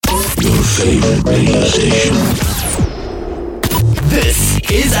favorite radio station. This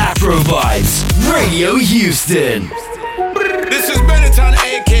is Afro Vibes Radio Houston. This is Benetton,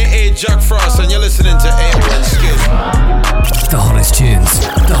 aka Jack Frost, and you're listening to AON Skills. The hottest tunes,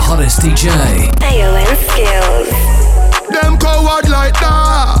 the hottest DJ. AON Skills. Them coward like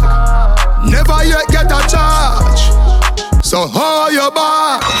that, never yet get a charge. So hold your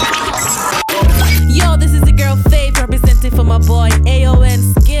back. Yo, this is the girl Faith representing for my boy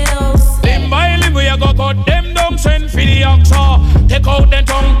AON Skills. Them violin we a go cut them down, send for the oxa, take out them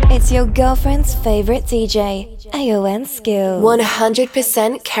tongue. It's your girlfriend's favorite DJ, AON Skills.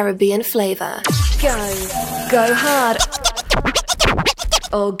 100% Caribbean flavor. Go hard,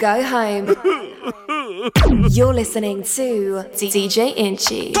 or go home. You're listening to DJ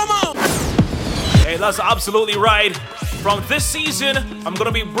Inchy. Come on! Hey, that's absolutely right. From this season, I'm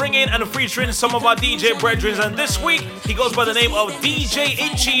gonna be bringing and featuring some of our DJ brethren, and this week he goes by the name of DJ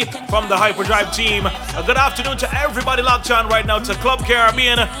Inchy from the Hyperdrive team. A good afternoon to everybody locked on right now to Club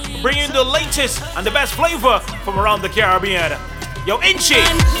Caribbean, bringing the latest and the best flavor from around the Caribbean. Yo, Inchy!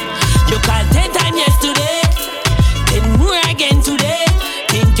 You called 10 times yesterday, 10 more again today.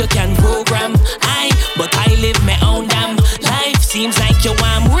 Think you can program, but I live my own damn life. Seems like you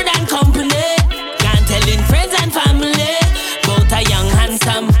want more than company. Can't tell in friends and family about a young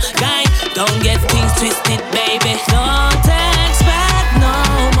handsome guy. Don't get things twisted, baby. Don't expect no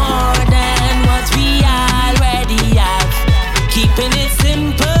more than what we already have. Keeping it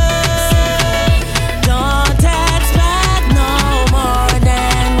simple. Don't expect no more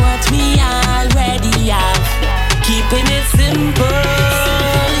than what we already have. Keeping it simple.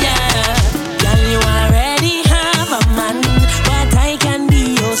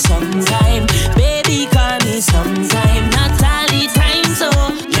 Sometime, baby, call me sometime. Not all the time, so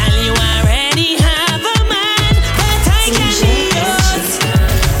girl, you already have a man, but I can be yours.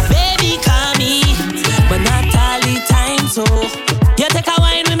 Baby, call me, but not all the time, so you take a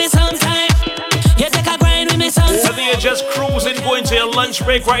wine with me sometime. You take a grind with me sometime. Whether you're just cruising, going to your lunch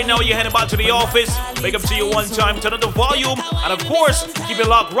break right now, you're heading back to the office, make up to you one time, turn up the volume, and of course, keep it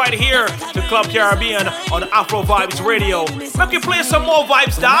locked right here to Club Caribbean on Afro Vibes Radio. Make you play some more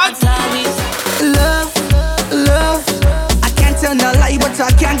vibes, dog. Love, love, I can't tell no lie, but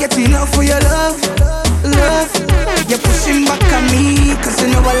I can't get enough for your love. Love, you're pushing back on me, cause you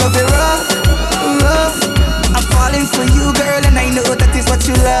know I love you rough. Love, I'm falling for you, girl, and I know that is what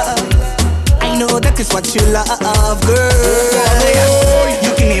you love. I know that is what you love, girl.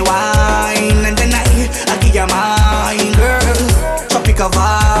 You give me wine, and then I give you mine, girl. Tropical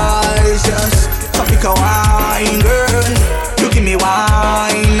vibes, just tropical wine, girl. You give me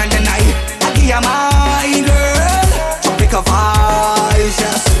wine, and then I give you mine, girl. Tropical vibes,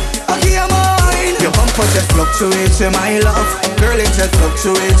 just I give you mine. Your bumper just fluctuates in my love, girl. It just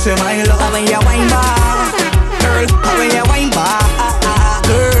fluctuates in my love. When you wine back, girl. When you wine back,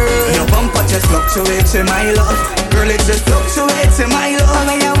 girl. Your bumper just fluctuates in my love, girl. It just fluctuates in my love.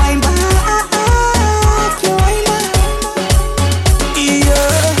 When you wine back, you wine back.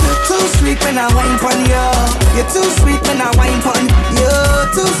 Yeah, you're too sweet when I wine pon you. You're too sweet when I wine pon you.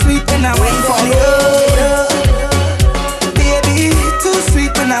 Too sweet when I wine pon you. Baby, too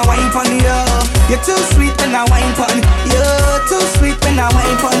sweet when I wine pon you. You're too sweet when I wine pon you. Too sweet when I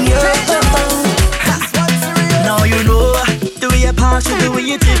wine pon you. Now you know the way you pass, the way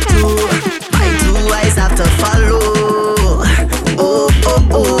you tiptoe. My two eyes have to follow. Oh, oh,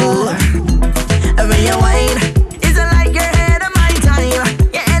 oh. And when you whine, it's like your head of my time.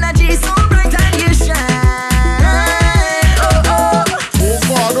 Your energy so bright and you shine. Oh, oh.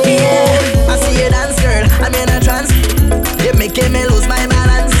 Yeah, I see you dance, girl. I'm in a trance. You're making me lose my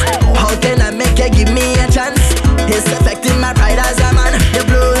balance. How can I make you give me a chance? It's affecting my pride as a man. You're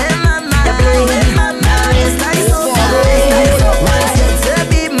blowing my mind. You're blowing my mind. It's nice, so nice. Wants you to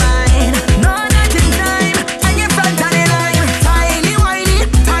be mine. No, not in time. And you're front of the line. Tiny whiny,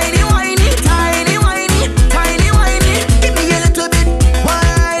 tiny whiny, tiny whiny, tiny whiny. Give me a little bit,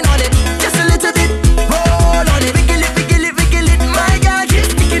 wine on it, just a little bit. Hold on it, wiggle it, wiggle it, wiggle it. My God, keep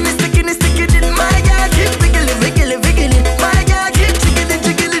sticking it, sticking it, sticking it. My God, keep wiggle it, wiggle it, wiggle it. My God, keep jiggle it,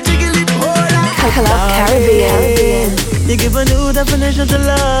 jiggle it, jiggle it. Hold on. Club Caribbean. You give a new definition to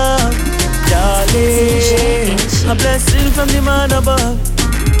love, darling. A blessing from the man above,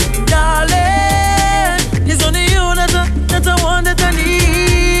 darling. It's only you that I want, that I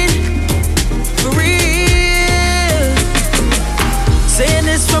need. For real. Saying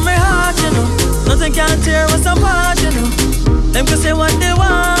this from my heart, you know. Nothing can tear us apart, you know. Them can say what they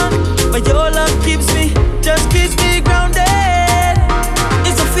want, but your love keeps me, just keeps me grounded.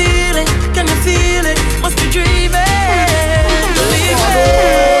 It's a feeling, can you feel it? Must be dreaming. Believe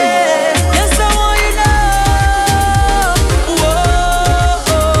it.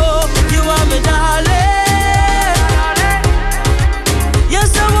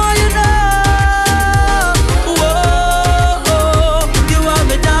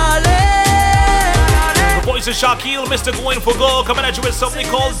 Mr. Shaquille, Mr. Going for Gold, coming at you with something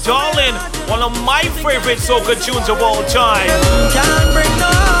called Darling, one of my favorite soca tunes of all time.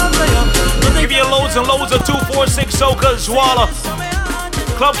 Give you loads and loads of 246 soca Zwala.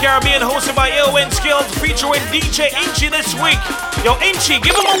 Club Caribbean hosted by AON Skills, featuring DJ Inchy this week. Yo, Inchy,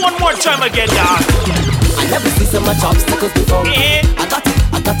 give him a one more time again, dog. I never see so much obstacles before. Yeah. I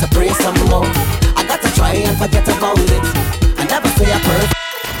got to pray some more. I got to try and forget about it. I never say a perfect.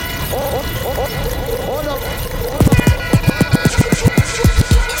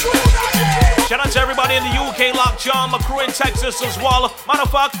 Shout out to everybody in the UK, Lockjaw, my crew in Texas as well. Matter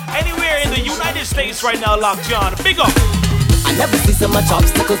of fact, anywhere in the United States right now, Lockjaw. Big up. I never see so much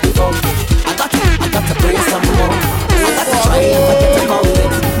obstacles before. I got to pray some more. I got to try and forget about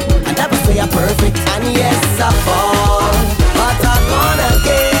it. I never say I'm perfect, and yes I fall, but I'm gonna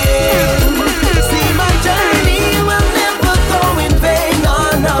again. See my journey will never go in vain, no.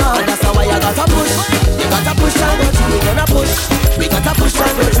 And that's how I gotta push. You gotta push and go through. We gonna push. We gotta push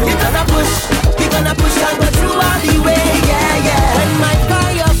and go through. We gonna push. We gonna push and go through all the way, yeah. When my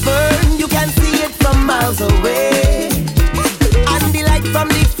fire burn, you can see it from miles away. From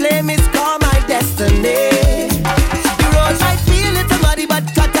the flame is called my destiny. The road might feel little muddy, but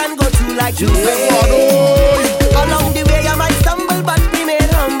cut and go through like Juve. Along the way I might stumble, but remain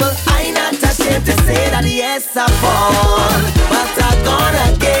humble. I'm not ashamed to say that yes I fall, but I'm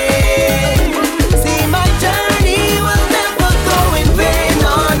gonna again. See my journey will never go in vain,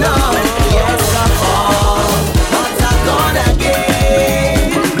 no. Yes I fall, but I'm gonna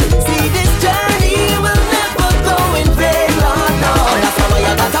again. See this journey will never go in vain, no. We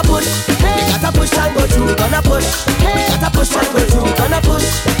gotta push and go through, we gonna push. We gotta push and go through, we gonna push.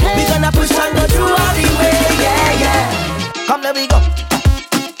 We gonna push and go through all the way, yeah. Come there we go.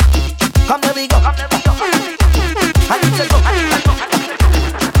 Come there we go. I need to go.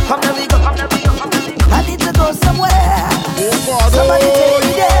 Come there we go. I need to go somewhere. Somebody take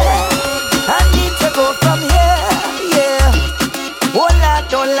me there. I need to go from here, yeah. Oh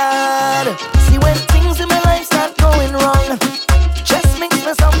Lord. See when things in my life start going wrong, just makes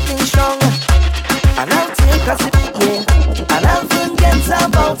me something strong. And I'll take a sip, yeah, and I'll forget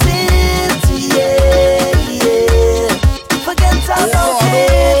about it, yeah. Forget about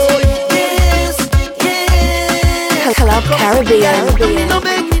it, yes, yeah. Club Caribbean. Me no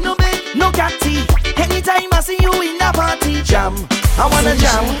beg, no catty. Anytime I see you in a party jam, I wanna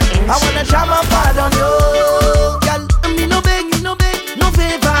jam a pad on you. Girl, me no beg, no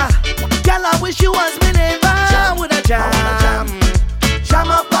favor. Girl, I wish you was me neighbor. Would I jam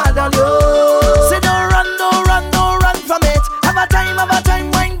a pad on you. Say don't run from it. Have a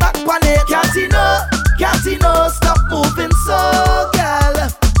time, wind back on it. Can't no, stop moving so, girl.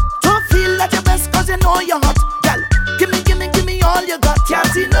 Don't feel like your best cause you know you're hot, girl. Give me all you got.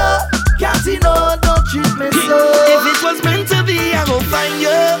 Can't no, don't treat me so. If it was meant to be, I gon' find you.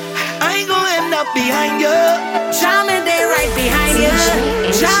 I ain't gon' end up behind you. Jamming there right behind you.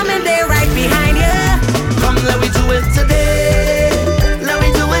 Jamming there right behind you. Come, let me do it today.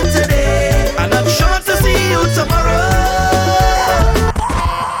 I'm not sure to see you tomorrow.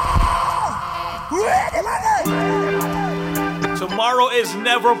 Tomorrow is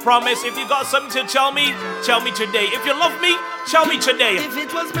never promised. If you got something to tell me today. If you love me, tell me today. If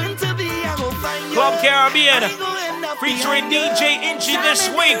it was meant to be, I will find you. Club Caribbean, featuring DJ Inchy this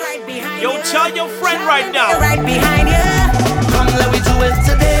week. Yo, tell your friend right now. Right behind you. Come, let me do it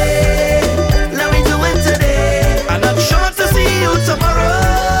today. I'm not sure to see you tomorrow.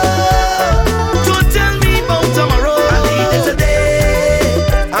 Don't tell me about tomorrow. I need it today.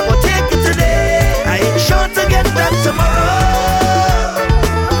 I will take it today. I ain't sure to get back tomorrow.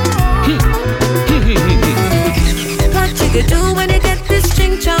 What you could do when you get this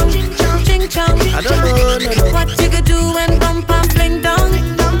ching chong? I don't know. What you could do when bumper fling dong?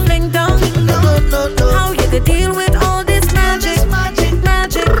 No. How you could deal with all this magic?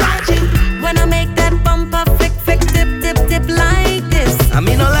 When I make that bumper flick, dip like this. I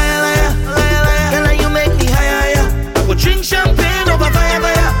mean no liar. Girl, you make me higher. I will drink champagne over fire.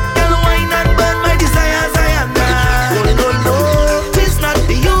 Girl, wine and burn my desires. No, it's not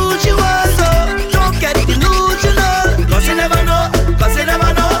the usual, so don't get delusional. Cause you never know.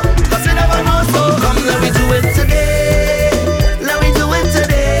 So come, let me do it today.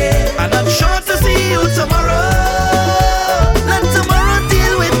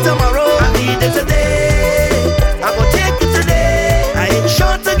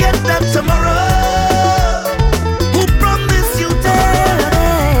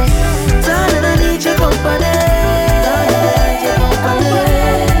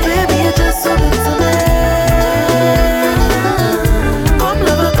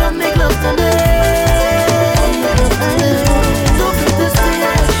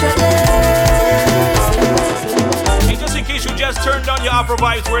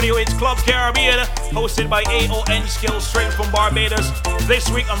 radio. It's Club Caribbean, hosted by AON Skills, straight from Barbados. This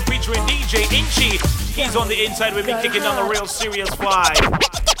week I'm featuring DJ Inchy. He's on the inside with me, kicking down the real serious vibe.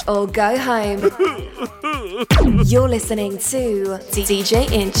 Or go home. You're listening to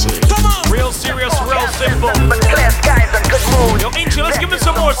DJ Inchy. Come on! Real serious, real simple. Yo, Inchy, let's give him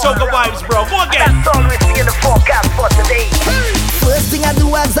some more soca vibes, bro. Go again. That's all we see in the forecast for today. First thing I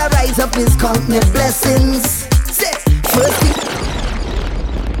do as I rise up is count my blessings. First thing.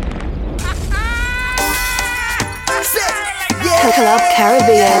 Yeah. Club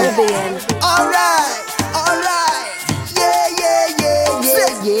Caribbean. Alright. Yeah.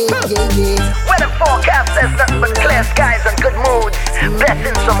 When the forecast says nothing but clear skies and good moods,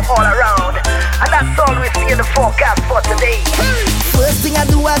 blessings from all around, and that's all we see in the forecast for today. First thing I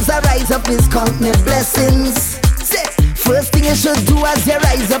do as I rise up is count my blessings. First thing you should do as you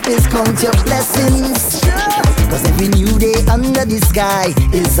rise up is count your blessings. Cause every new day under the sky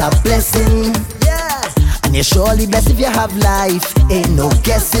is a blessing. And you're surely blessed if you have life, ain't no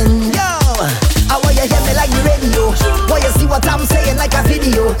guessing. Yo, I want you hear me like the radio. Want you see what I'm saying like a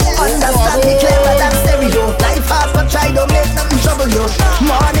video. Understand me clearer than stereo. Life hard but try don't make nothing trouble you.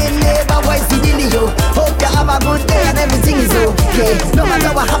 Morning neighbor, voice the dealio. Hope you have a good day and everything is okay. No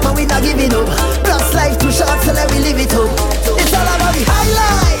matter what happen, we not giving up. Plus life too short, so let we live it up. It's all about the high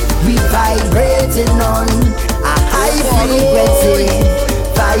life. We vibrating on a high frequency.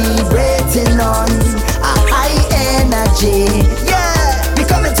 Vibrating on a high energy. Yeah, we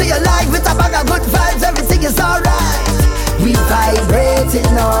coming to your life with a bag of good vibes. Everything is alright. We vibrating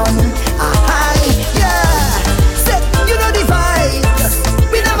on a high. Yeah, say, you know the vibes.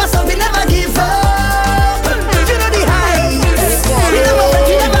 We never stop, we never give up. You know the heights. We never break,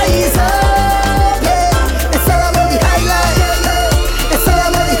 we never ease up. Yeah, it's all about the highlight. It's all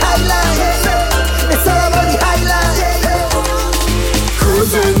about the highlight. It's all about the highlight.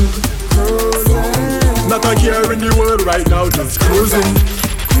 Cruising. Not a care in the world right now, just cruising.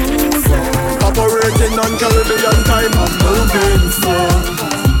 Operating on Caribbean time, I'm moving slow.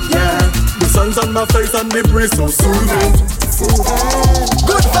 Yeah, the sun's on my face and the breeze so soothing.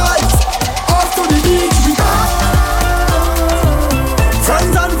 Good vibes, off to the beach we go.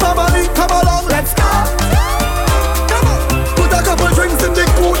 Friends and family, come along, let's go. Come on, put a couple drinks in the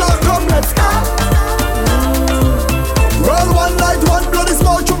cooler, come, let's go. Roll one light, one bloody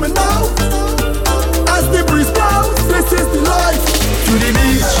smoke to me now. As the breeze blows, this is the life. To the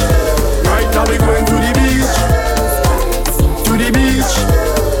beach, right now we going to the beach. To the beach,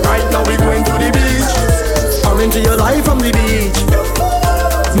 right now we going to the beach. Come into your life from the beach.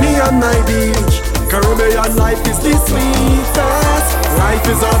 Me and my beach. Caribbean life is the sweetest. Life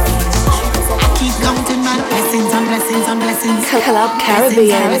is a beach. I keep counting my blessings on blessings on blessings. Club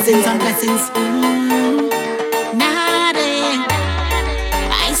Caribbean. Blessings on blessings. Nothing.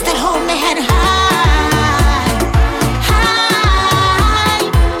 I still hold my head high.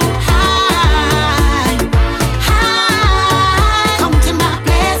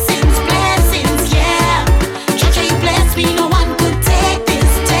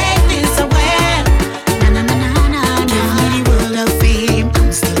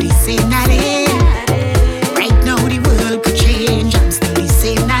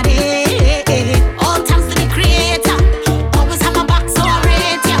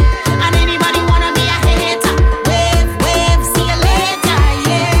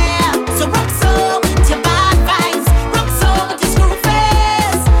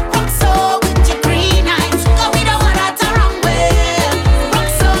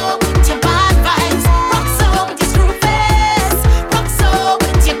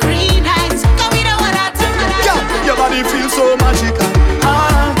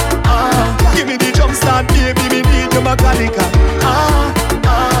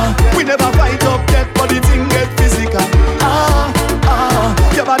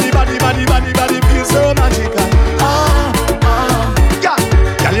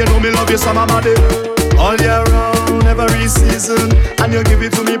 All year round, every season, and you give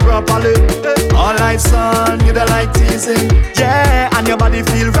it to me properly. All night sun, you don't like teasing. Yeah, and your body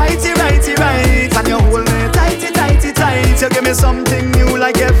feel righty, righty, right. And you hold me tighty, tighty, tight. You give me something new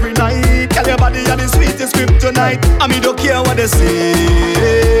like every night. Girl, your body are the sweetest kryptonite. I mean, don't care what they say.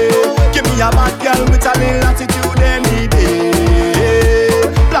 Give me a bad girl with a little attitude any day.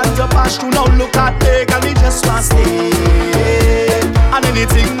 Plant a pash to now look at me, girl, me just want stay. And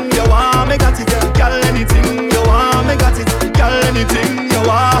anything you want, me got it, girl. Anything you want, me got it, girl. Anything you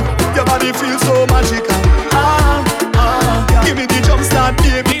want, your body feels so magical. Give me the jump start,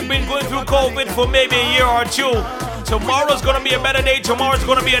 baby. We've been going through through COVID for maybe a year or two. Tomorrow's gonna be a better day, tomorrow's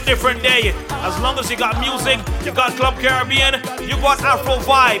gonna be a different day. As long as you got music, you got Club Caribbean, you got Afro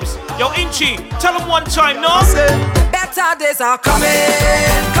vibes. Yo, Inchi, tell them one time, no? Better days are coming,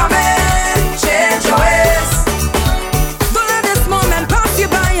 coming, change your ways. Don't let this moment pass you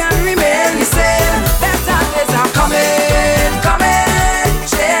by and remain the same. Better days are coming, coming,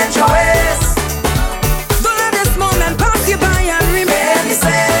 change your ways. Don't let this moment pass you by and remain the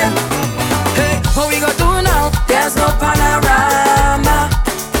same. Hey, what we gonna do now? There's no panorama.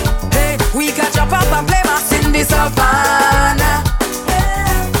 Hey, we can jump up and play mass in the savannah.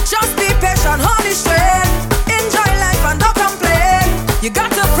 Just be patient, hold it straight. Enjoy life and don't complain. You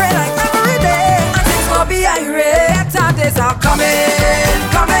got to pray like every day, and things will be irate. Better days are coming,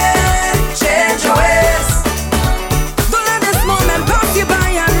 coming. Change your ways. Don't let this moment pass you by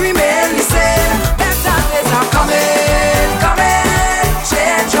and remain the same. Better days are coming, coming.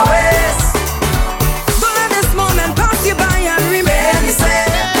 Change your ways. Don't let this moment pass you by and remain the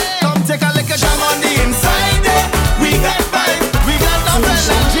same. Come take a look at jam on the inside. We got vibes, we got numbers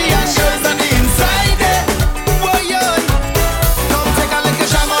and G and girls on the inside. Boy, yo. Come take a look at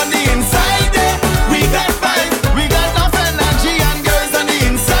jam on the inside. We got vibes, we got numbers and G and girls on the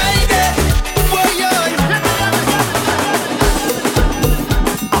inside. Boy, yo.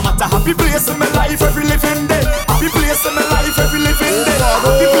 I'm at a happy place in my life every living day. Happy place in my life every living day.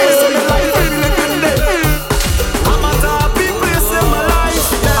 Happy place in my life every living day. I'm at a happy place in my life,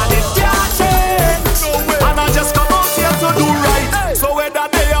 and it can't change. And I just come out here to do right. So whether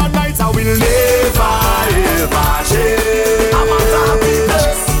day or night, I will never ever change. I'm at a happy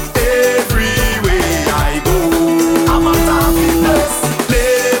place everywhere I go. I'm at a happy place,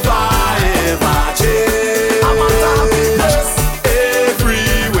 never ever change. I'm at a happy place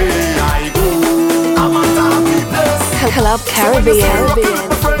everywhere I go. I'm at a happy place. Club Caribbean.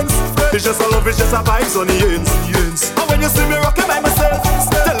 It's just a love, it's just a vibes on the ends. And when you see me rocking by myself,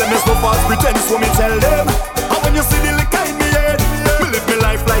 tell them it's no false pretense, so me tell them. And when you see the liquor in me head, me live me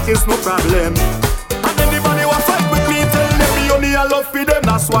life like it's no problem. And anybody who fight with me, tell them me only a love for them.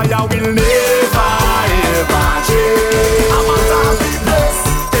 That's why I will never ever change. I'm at a happy place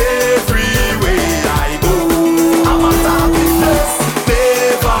everywhere I go. I'm at a happy place,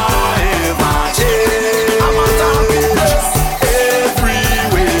 never ever change. I'm at a happy place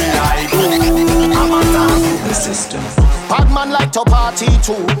everywhere I go. I'm at a happy place. System. Bad man like to party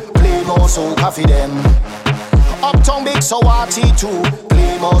too, play more soca for them. Uptown big so party too,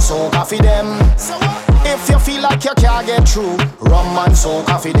 play more soca for them. If you feel like you can't get through, rum and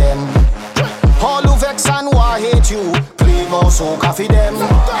soca for them. All who vex and who hate you, play more soca for them.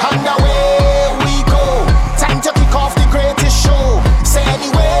 And away we go, time to kick off the greatest show. Say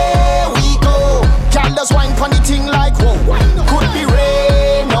anywhere we go, girl does wine pon the thing like whoa. Could be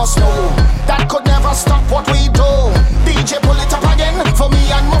rain or snow, that could never stop what we do. DJ pull it up again for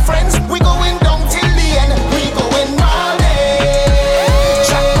me and my friends. We going down till the end. We going all day.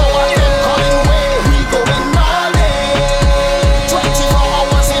 Jack Power them calling way. We going all day. 24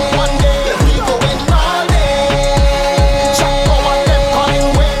 hours in one day. We going all day. Jack Power them calling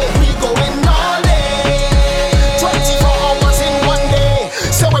way. We going all day. 24 hours in one day.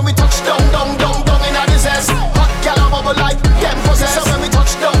 So when we touch down in a disease, hot gal a bubble like them possess. So when we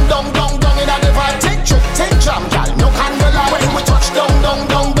touch down in a divide, take joke, take jam, gal, no candlelight. When we touch down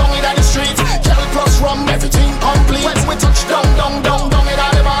in a the street, gal plus rum, everything complete. When we touch down in a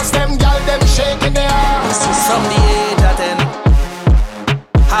the bars, them gal, them shaking their ass. From the age of 10,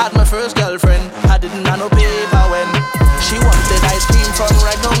 had my first girlfriend. I didn't have no paper when she wanted ice cream from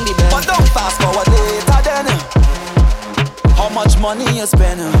right down the bend. But don't fast forward later then. How much money you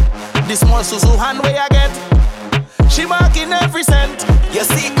spend? This small Suzu hand where I get, she marking every cent. You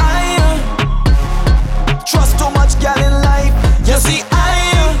see I trust too much gal in life. You see I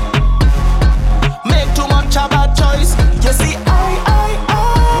make too much a bad choice. You see I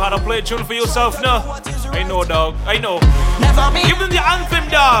You gotta play a tune for yourself now. I know, dog. I know. Never me. Give them the anthem,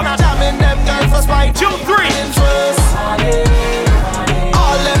 dog. Now jamming them girls for spite. 2, 3.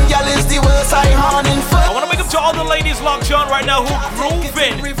 All them gal is the worst. I horning first. I wanna make up to all the ladies locked on right now who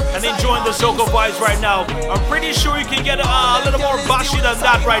grooving and enjoying the soca vibes right now. I'm pretty sure you can get a little more bashy than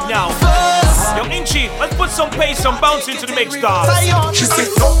that right now. Yo, Inchi, let's put some pace, some bounce into the mix, dog. She said,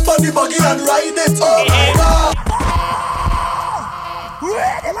 "Jump on the buggy and ride it." Oh my God.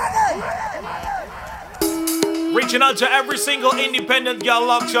 Reaching out to every single independent gal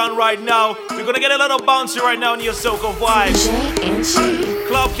locked on right now. We're gonna get a little bouncy right now in your soca vibes.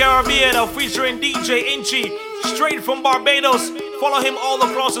 Club Caribbean featuring DJ Inchi, straight from Barbados. Follow him all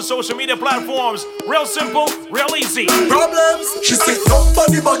across the social media platforms. Real simple, real easy. Problems. She said, "Jump on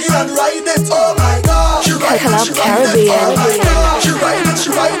on the buggy and ride it. Oh my God. She ride it, she ride it. Oh my God. She ride it, she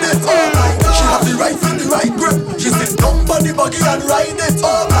ride it. Oh my God. She have the right foot, the right grip. She sit down on the buggy and ride it.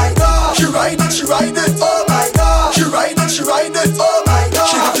 Oh my God. She ride it, she ride it. Oh my God. She ride it, she ride it. Oh my God.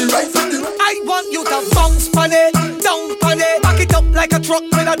 She have the right foot, the right. I want you to bounce on it, down on it, back it up like a truck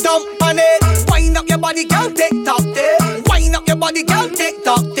with a dump on it. Wind up your body, girl, tick tock there. Wind up your body, girl, tick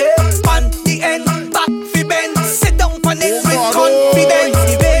tock there. On the end, back fi bend, sit down on it with confidence.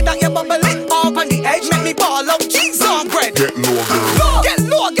 The way that you bubble it up on the edge, make me ball out cheese on bread. Get low, girl. Get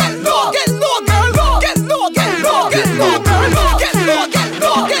low, get low, get low, girl. Get low, get low, get low, girl. Get low, get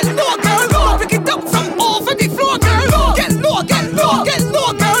low, get low, girl. Pick it up from over the floor, girl. Get low, get low, get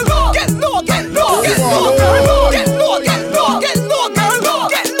low, girl. Get low, get low, get low, girl. Get low, get low, get low, girl.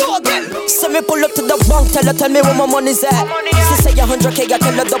 Get low, get low. So me pull up to the bank, tell me where my money's at. She say 100K, I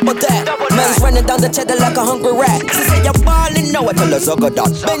tell her double that. Man's running down the cheddar like a hungry rat. She say you're ballin' now, I tell her sugar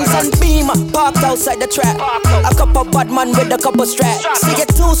that. Benz and Beamer parked outside the trap. A couple bad man with a couple straps. Say you're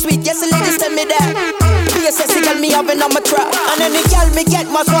too sweet, yes the ladies tell me that. Be a sexy girl, me having on my trap. And any girl me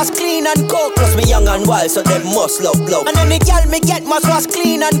get must wash clean and coke. Plus me young and wild, so they must love blow. And any girl me get must wash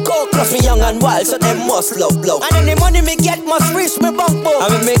clean and coke. Plus me young and wild, so they must love blow. And any money me get must reach me bank book.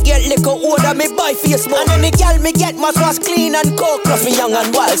 And when me get liquor order, me buy Facebook. And any girl me get must wash clean and coke. Plus me young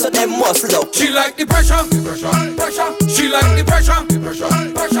and wild, so they must love. She like the pressure, pressure, pressure. She like the pressure, pressure,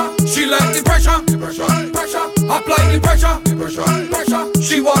 pressure. She like the pressure, pressure, pressure. Apply the pressure, pressure, pressure.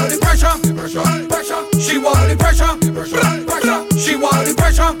 She want the pressure, pressure, pressure. She want the pressure, pressure, pressure. She want the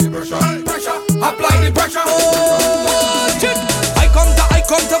pressure, pressure, pressure. Apply the pressure. I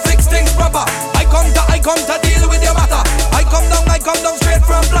come to fix things proper. I come to deal with your matter. I come down straight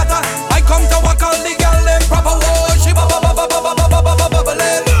from platter. I come to walk all the girl them proper. Oh, she bubbling.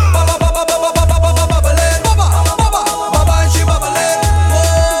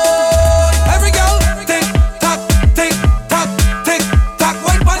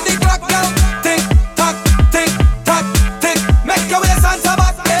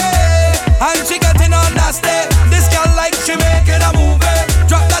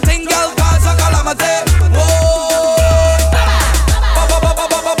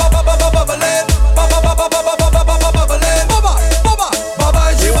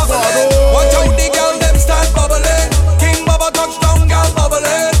 Well,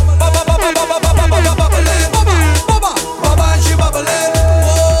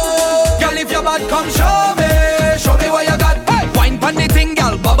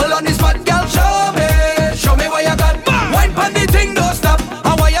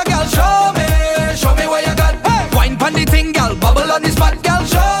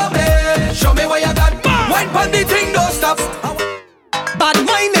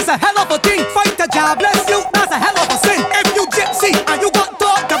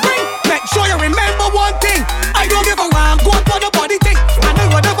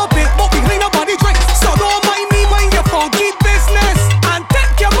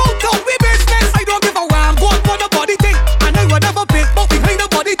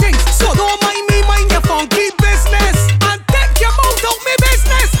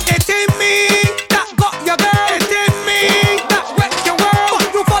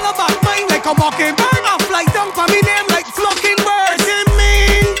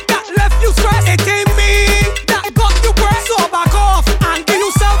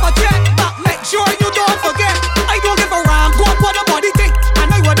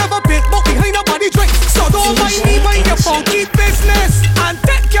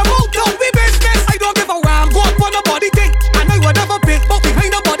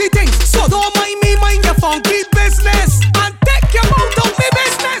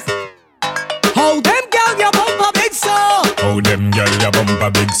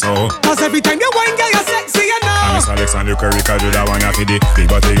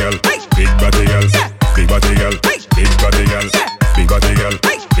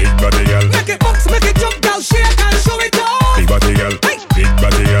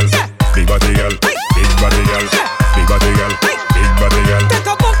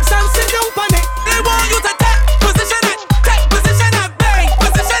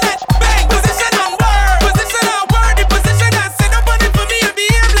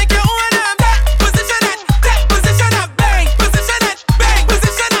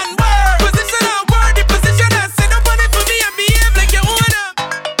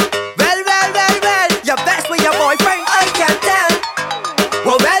 you're best with your boyfriend, I can tell.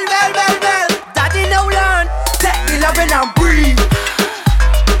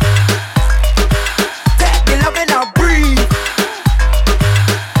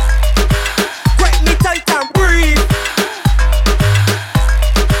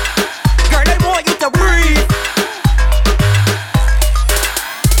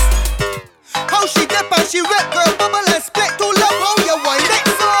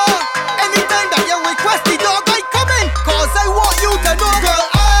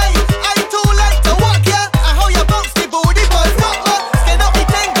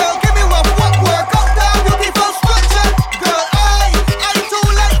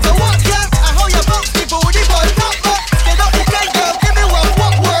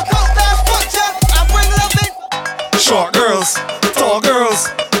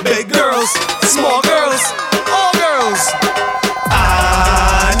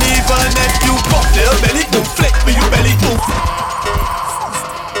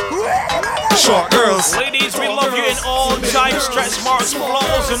 short girls. Ladies, we love you in all types, stretch marks,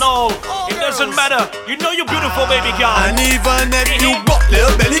 flaws and all. It doesn't matter. You know you're beautiful, baby girl. And even if you got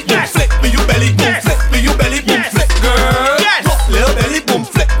little belly, boom, flick with your belly, boom, flick with your belly, boom, flick, girl. Yes. Got little belly, boom,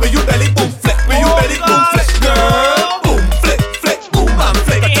 flick with your belly, boom, flick with your belly, boom, flick, girl. Boom, flick, flick, boom, and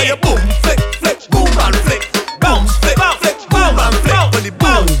flick. I tell you, boom, flick, flick, boom, and flick. Boom, flick, flick, boom, and flick.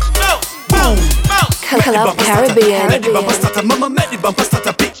 Boom, boom, boom. Club Caribbean. Make the bumper starter, mama, make the bumper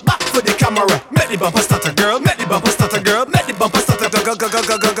starter. Pick back for the camera. Make the bumper starter, girl. Make the bumper starter, girl. Make the bumper starter. Go, go, go, go,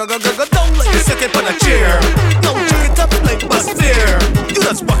 go, go, go, go, go. Don't let you sit up on a chair. No, check it up like bus fare. You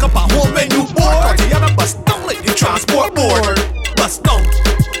just walk up a home and you board. The other bus don't let you transport board. Bus down,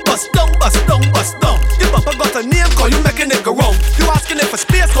 bus down, bus down, bus down. Your bumper got a name, call you making it go wrong. You asking it for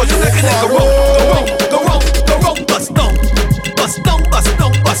space, call you making it go wrong. Go wrong, go wrong, go wrong. Bus down, bus down, bus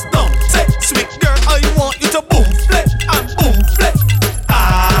down, bus down. Say, sweet girl, I want you to boom, flick, and boom, flick.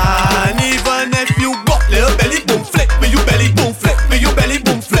 And even if you got little belly, boom, flick, with your belly, boom, flick, with your belly,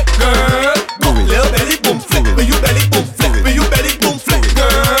 boom, flick, girl. Got little belly, boom, flick, with your belly, boom, flick, with your belly, boom, flick,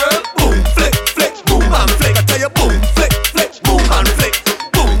 girl. Boom, flick, flick, boom, and flick. I tell you, boom, flick, flick, boom, and flick.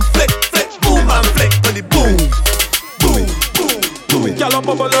 Boom, flick, flick, boom, and flick. When the boom, boom, boom, boom. Y'all up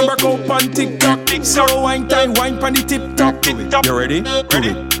bubble and break up on TikTok. So wine time, wine pon the tip top. You ready?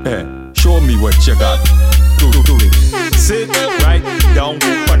 Ready? Yeah. Show me what you got. Do it. Sit right down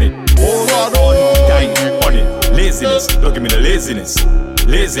on it. Hold on tight on it. Laziness, look at me the laziness.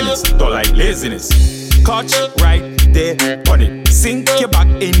 Laziness, don't like laziness. Catch right there on it. Sink your back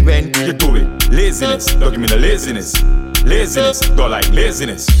in when you do it. Laziness, look at me the laziness. Laziness, don't like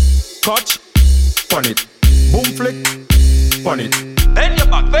laziness. Catch on it. Boom flick on it. Bend your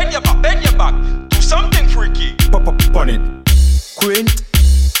back, bend your back, bend your back. Do something freaky. Pop up on it. Quint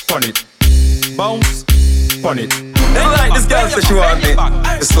on it. Bounce on it. They like this girl say she want me.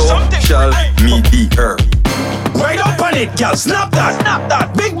 So shall me be her. Right up on it, girl, snap that, snap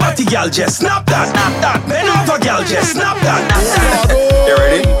that. Big body, girl, just snap that, snap that. Bend over, girl, just snap that. You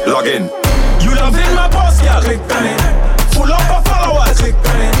ready? Log in. You loving my post, girl? Click on it. Full up of followers, click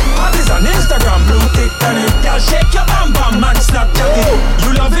on it. All this on Instagram, blue tick on it. Girl, shake your bam bam, man, Snapchat it.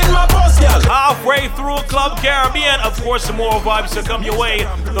 You loving my post, girl? Halfway through Club Caribbean, of course, some more vibes to come your way.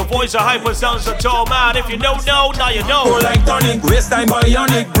 The voice of Hyper sounds a tall man. If you don't know, now you know. Go like tonic, waste time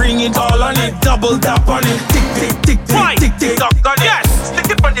bionic, bring it all on it, double tap on it, tick tick tick tick tick tick tick. Yes, stick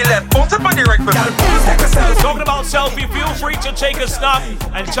it on the left, bounce it on the right. Talking about selfie, feel free to take a snap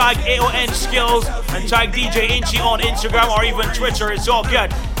and tag AON Skills and tag DJ Inchy on Instagram or even Twitter. It's all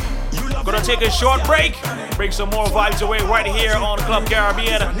good. Gonna take a short break, bring some more vibes away right here on Club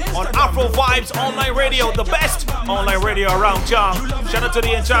Caribbean on Afro Vibes Online Radio, the best online radio around town. Shout out to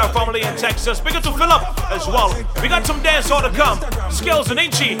the entire family in Texas. Big up to Philip as well. We got some dance all to come. Skills and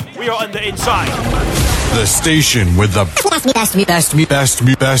Inchy, we are on the inside. The station with the best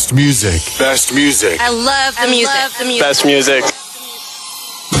music. Best music. I love the music. Best music.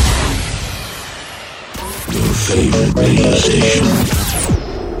 Your favorite radio station.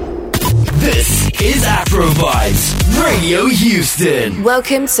 This is Afro Vibes Radio Houston.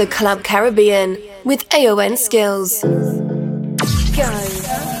 Welcome to Club Caribbean with AON Skills.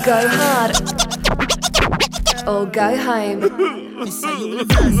 Go hard, or go home.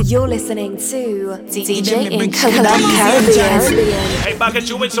 You're listening to DJ in Club Caribbean. Hey, back at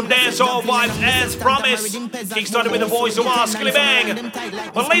you with some dancehall vibes as promised. Kickstarted with the voice of our Skilly Bang.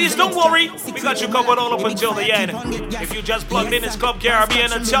 But ladies, don't worry, we got you covered all up until the end. If you just plugged in, it's Club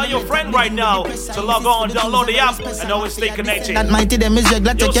Caribbean, and tell your friend right now to log on, download the app, and always stay connected. That mighty them is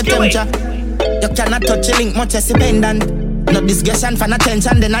regular, take your temperature. You cannot touch a link, much as dependent. Not discussion, fan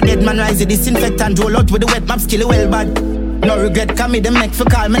attention, then a dead man rise the disinfectant. Roll out with the wet map, skill well bad. No regret, come me the make for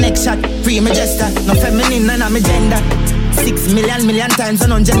call my next shot. Free my gesture, no feminine, none of my gender. 6 million times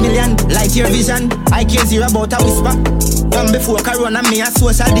 100 million. Like your vision, I care zero about a whisper. From before Corona, me a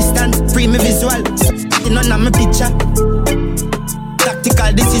social distance. Free me visual, none of my picture.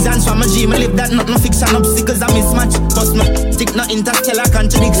 Tactical decisions from a dream, I live that not no fiction. Obstacles a mismatch, cause no stick no interstellar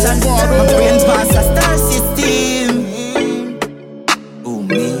contradiction. My brain pass a star system. Oh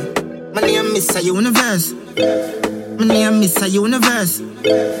me, my name is a universe. My name is a universe.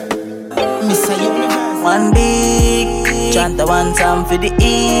 Miss a universe. One big chant I want some for the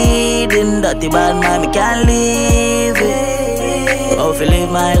Eden. Dirty bad man, me can't live it. Oh, if you live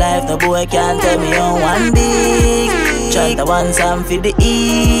my life, no boy can't tell me on. One big chant I want some for the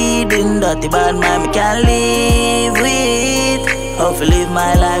Eden. Dirty bad man, me can't live with. How to live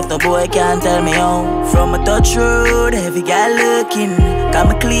my life, the boy can't tell me how. From a touch road, heavy guy looking. Got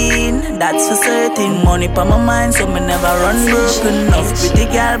me clean, that's for certain. Money pa my mind, so me never run broken. Enough pretty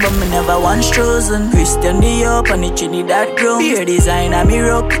girl, but me never once chosen. Christian Dior and the Trinidad grown. Beer design and me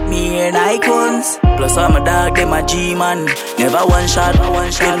rock, me and icons. Plus I'm a dog, them a G-man. Never one shot,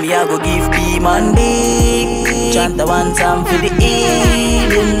 tell me I go give B-man big. Chant the one time for the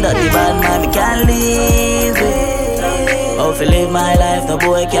evening. That the bad man, me can't live it. How to live my life, the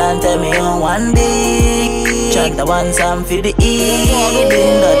boy can't tell me on one day. Chant the one song for the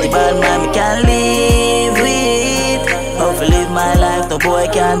evening. That the bad man, me can't live with. How to live my life, the boy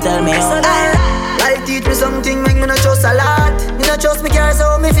can't tell me on. Life teach me something, make me not trust a lot. Me not trust me car,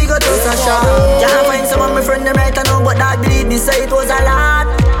 so me figure trust a shot. Can't find someone, my friend, them right I know, but that believe me, say it was a lot.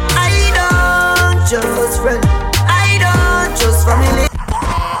 I don't trust friend, I don't trust family.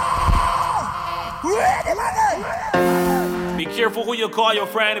 Be careful who you call your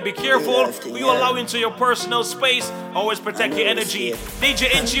friend. Be careful who you allow into your personal space. Always protect your energy.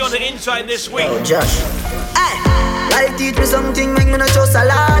 DJ Inchi on the inside this week. Oh, Josh. Life teach me something, make me not trust a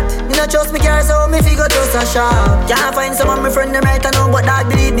lot. Me not trust me car, so me figure trust a shop. Can't find someone, my friend, them right I know, but that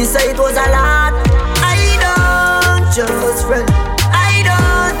believe me, say it was a lot. I don't trust friend, I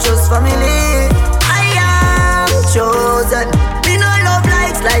don't trust family. I am chosen. Me no love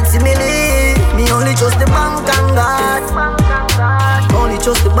like simile. Me only trust the bank and God. Only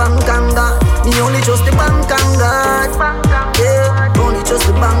trust the bank and God. Me only trust the bank and God. Yeah, only trust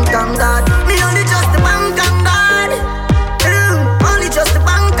the bank and God. Me only trust the bank and God. Only trust the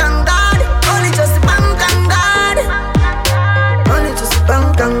bank and God. Only trust the bank and God. Only trust the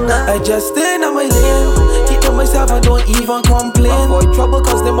bank and God. I just stay in my lane. Keep to myself, I don't even complain. Avoid trouble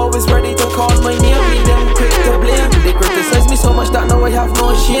cause them always ready to call my name. Me them quick to blame. They criticize me so much that now I have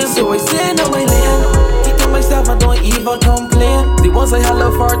no shame. So I stay in my lane. Keep to myself, I don't even complain. The ones I had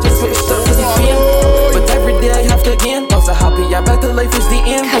love for just switched up to the fame. But every day I have to gain. Cause a happy, a better life is the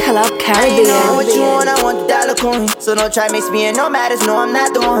aim. Club Caribbean. I know what you want, I want the dollar coin. So don't try mix me in, no matters, no I'm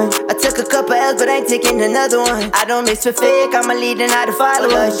not the one. I took a couple L's but I ain't taking another one. I don't mix with fake, I'm a leader, not a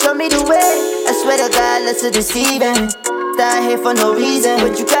follower. Show me the way, I swear to God, less of deceiving. Down here for no reason,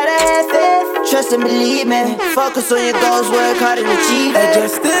 but you gotta have faith. Trust and believe me. Focus on your goals, work hard and achieve it. I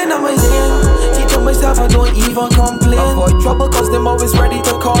just stand on my lane. Keep to myself, I don't even complain. Avoid trouble cause them always ready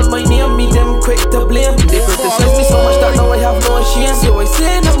to call my name. Me them quick to blame. They criticize me so much that now I have no shame. So I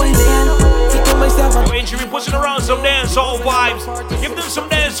stand on my lane. Keep to myself, I Ain't you be pushing around some dancehall vibes? Give them some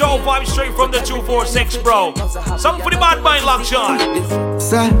dancehall vibes straight from the 246, bro. Something for the bad mind, Lockshot.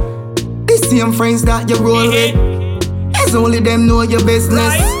 Sir, the same friends that you roll with, it's only them know your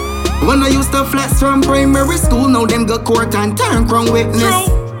business. When I used to flex from primary school, now them go court and turn crown witness.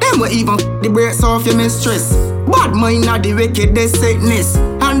 Them will even the brakes off your mistress. Bad mind are the wickedest sickness.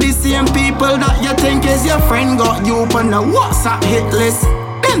 And the same people that you think is your friend got you up on the WhatsApp hit list.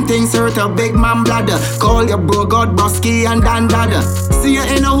 Them things hurt a big man bladder. Call your bro God Bosky and Dan Dada. See you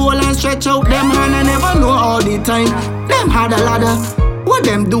in a hole and stretch out them hand and never know all the time. Them had a ladder. What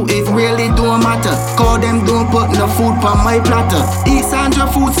them do, it really don't matter. Call them don't put no food on my platter. Eat Sandra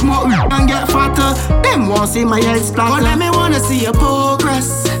food, smoke and get fatter. Them want see my head splatter. But them wanna see your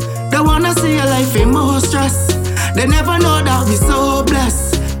progress. They wanna see your life in more stress. They never know that we so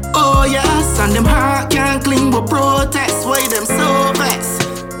blessed. Oh yes, and them heart can't cling but protest. Why them so vexed?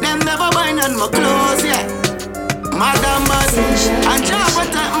 Them never buy none my clothes yet. Madam Buzz and job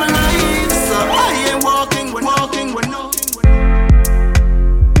protect my life. So I ain't walking with no.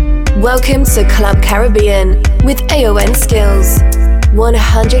 Welcome to Club Caribbean with AON Skills.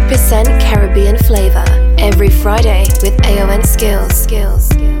 100% Caribbean flavor every Friday with AON Skills.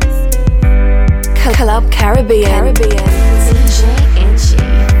 Club Caribbean. DJ Inchi.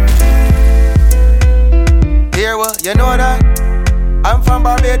 Hear what? You know that? I'm from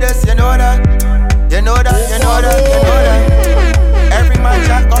Barbados, you know that? You know that, you know that, you know that. Every man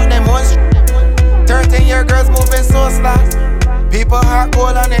jack got them ones. 13-year girls moving so slack. People heart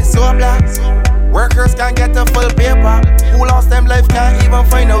cold and it's so black. Workers can't get the full paper. Who lost them life can't even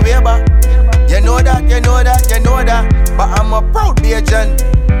find a way back. You know that, you know that, you know that. But I'm a proud Bajan.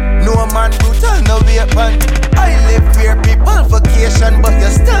 No man brutal, no weapon. I live where people vacation, but you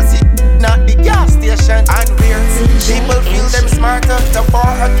still see not the gas station. And where people feel them smarter. The 4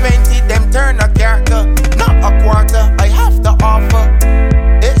 or 20, them turn a character. Not a quarter, I have to offer.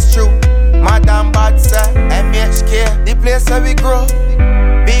 It's true. Madam Bad said, MHK, the place where we grow.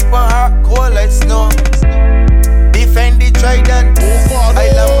 People heart cold like snow. Defend the trident. I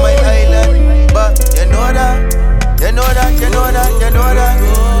love my island. But you know that, you know that, you know that, you know that.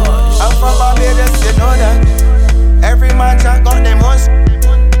 I'm from Barbados, you know that. Every man jack got them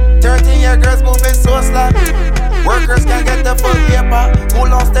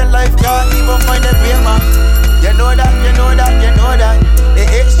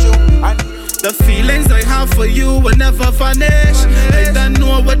never vanish. I don't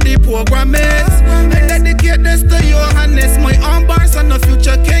know what the program is. I dedicate this to your Hannes. My armbands and the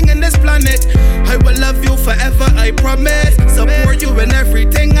future king in this planet. I will love you forever, I promise. Support you in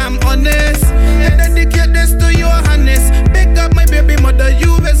everything, I'm honest. I dedicate this to your Hannes. Pick up my baby mother,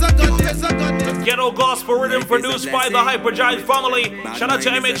 you is a god. Ghetto Gospel Rhythm produced by the Hyperdrive family. Shout out to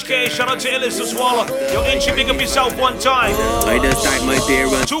MHK, shout out to Ellis as well. Yo, Inchi, pick up yourself one time. I just start my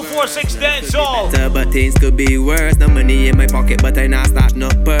parents 246 dance all. But things could be worse. No money in my pocket, but I not start no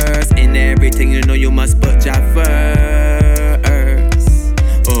purse. In everything you know you must put your first.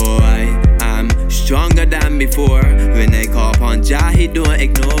 Oh, I am stronger than before. When I call upon Jah, he don't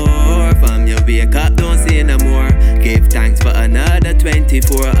ignore. From your wake up, don't say no more. Give thanks for another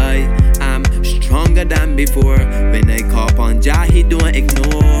 24. I am stronger than before. When I call upon Jah, he don't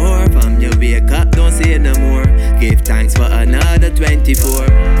ignore. From your wake up, don't say no more. Give thanks for another 24.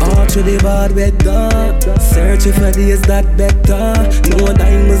 All through the bad weather, searching for days that better. No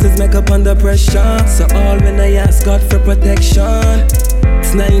diamonds is make up under pressure. So all when I ask God for protection.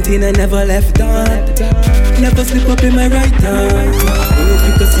 It's 19, I never left that. Never slip up in my right hand. Hope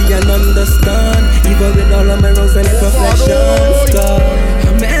you can see and understand. Even with all of my wrongs and imperfections.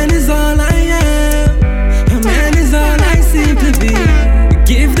 A man is all I am. A man is all I seem to be.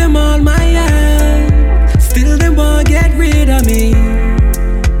 Give them all my hand. Still them won't get rid of me.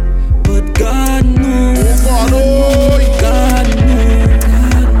 But God knows. God knows.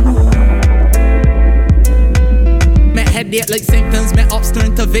 Headache like symptoms, met ups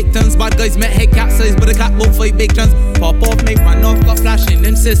turn to victims. Bad guys met head capsize, but I got low fight big guns. Pop off, make run off, got flashing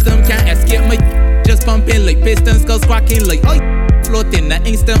them system. Can't escape my just pumping like pistons, skulls cracking like floating the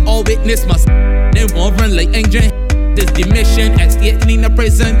instant. All witness must then won't run like engine. This the mission, escape clean the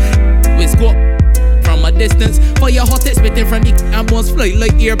prison. We squat from a distance. Fire hot it spitting from the ambulance fly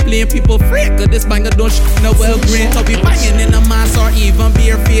like airplane. People freak, cause this banger don't no well green. So be banging in a mask or even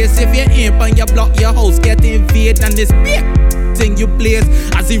bare face. If you ain't on your block, your house get invaded. And this big thing you place.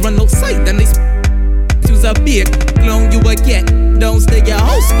 As he run outside, then they use a big clown you a get. Don't stay your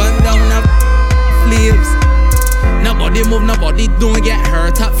house, burn down the flames. Nobody move, nobody don't get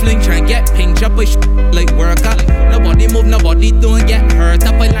hurt. Up fling, try and get pink, drop a like work up. Nobody move, nobody don't get hurt.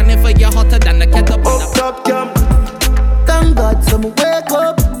 Up I land for you hotter than the kettle. Up top camp. Thank God, some wake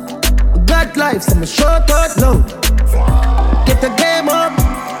up. Got life, some short out low. Get the game up.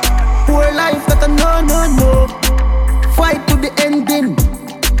 Poor life that I no. Fight to the ending.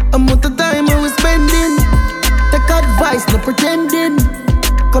 Amount of time I was spending. Take advice, no pretending.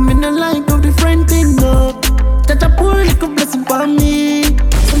 Come in the line, do different thing, no. That a poor little blessing for me.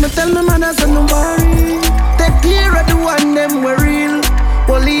 So me tell me man I say no worry. Take care of the one them we real.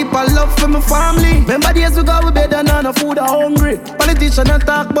 Whole heap of love for my family. Remember days we go we better than no food or hungry. Politician a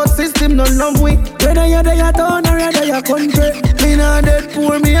talk but system no love we. Whether you're there your town or whether your country. Me not dead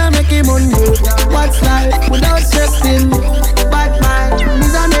poor, me a make him hungry. What's life without stressing? Bad man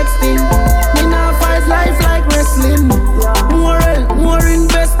is the next thing. Me not fight life like wrestling. More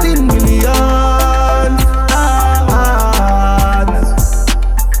investing millions.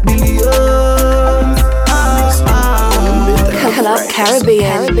 Club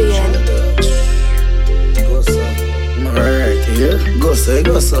Caribbean. Alright, here. Go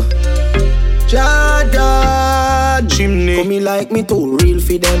so. Jordan, chimney. Come me like me too real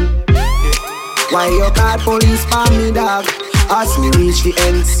for them. Why you call police for me, dog? As me reach the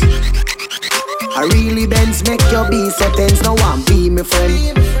ends. I really bends make your be so tense. No one be me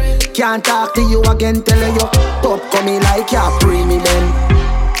friend. Can't talk to you again, tell you top come me like ya pray me then.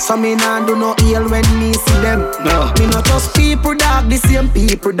 So me nah do no ill when me see them. No. Me not just people dog, the same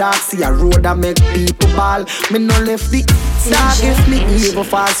people dog. See a road that make people ball. Me no left the dog if me evil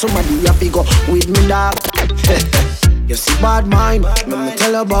fall. Somebody have to go with me dog. You see bad mind, me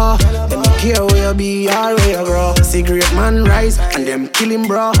tell you boy. Them care where you be or where you grow. See great man rise and them kill him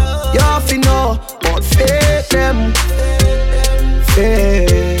bro. You have to know, but fake them.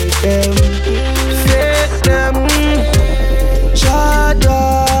 Fake them. Fake them. Jordan.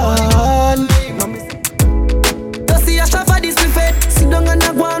 You see a shot for this buffet. Sit down and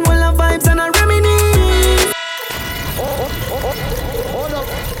a go on while the vibes and a reminisce. Hold up.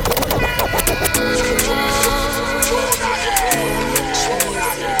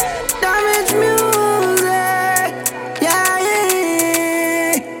 Damage music. Yeah.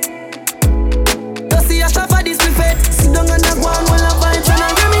 You see a shot for this buffet. Sit down and a go on while the vibes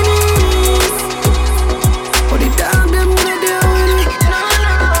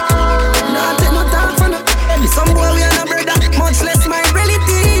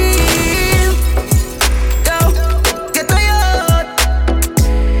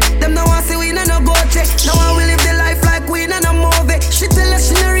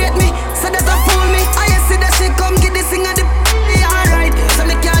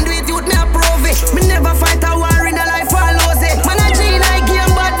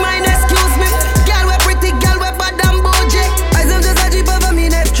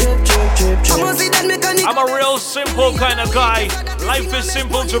life is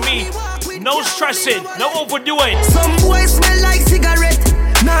simple to me. No stressing, no overdoing. Some boys smell like cigarette.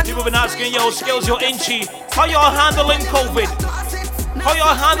 People been asking, yo, Skills, yo, Inchy, how y'all handling COVID? How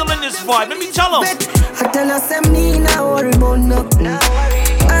y'all handling this vibe? Let me tell them. I tell us them me now worry about nothing.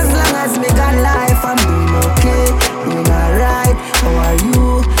 As long as me got life, I'm doing okay, doing alright. How are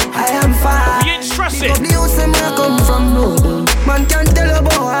you? I am fine. You ain't stressing. Because the house I come from, no. Man can't tell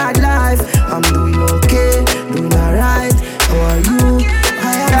about hard life. I'm doing okay, doing alright. How are you?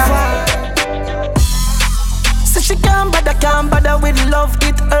 I am fine. So she can't bother with love,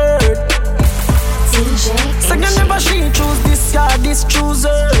 it hurt. So you never she choose this guy, this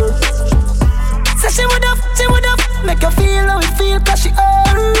chooser. So she would've make you feel how it feel, cause she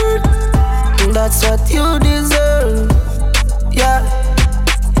hurt. That's what you deserve, yeah.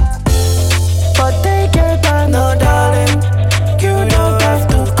 But take your time, no darling. You don't have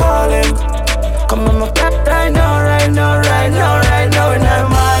to call him. Come on, my cat right now, right now, right now, right now in the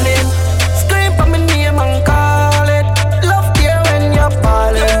morning. Scream for my name and call it. Love here when you're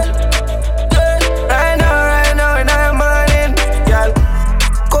falling. Right now in the morning. Girl,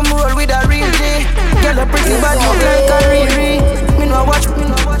 come roll with a real G. Girl, a pretty bad look like a Riri. Me no watch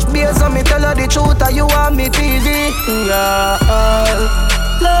beers on me, tell her the truth, or you want me TV. Yeah.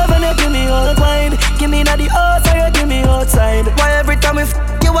 Love when you give me all wine. Give me na the house or you give me outside. Why every time we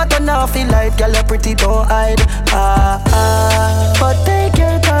you want to now feel like girl you pretty, don't hide. But take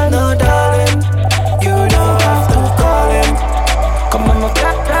your time, no darling. You don't have to call him. Come on, my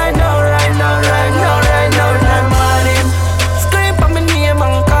cat right now, right now, right now, right now in the morning. Scream for my name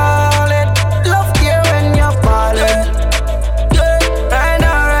and call it. Love here when you're falling. Right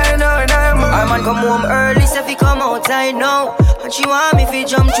now in the morning. I man come home early, so if you come outside now. And she want me fi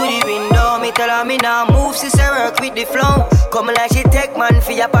jump through the window. Me tell her me nah move, she say work with the flow. Come like she take man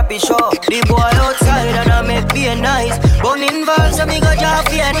for your papi show. The boy outside and I make be nice. Bone involved so me go job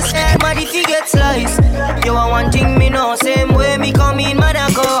for and it's mad if you get sliced. You want one thing me know, same way me come in man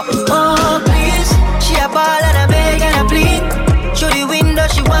I go. Oh please, she a ball and a beg and a plead. Through the window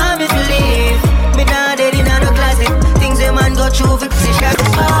she want me to leave. Me nah dead in no closet. Things a man go through with she shot.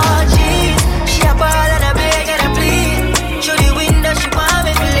 Oh jeez, she a ball and a beg and a plead. Through the window, she want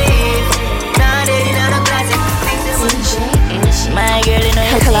me to leave. Now they in the closet. My girl, you know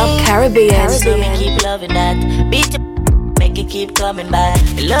you Club Caribbean. So me keep loving that. Beat the make it keep coming back.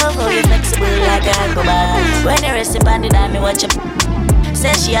 Love how you flexible like a go back. When you rest upon the dime, me watch you.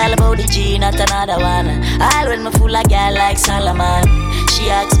 Say she all about the G, not another one. All when me fool a girl like Solomon. She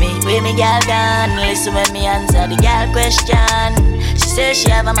asks me, where me girl gone? Listen when me answer the girl question. She says she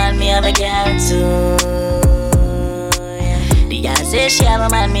have a man, me have a girl too. The girl say she have a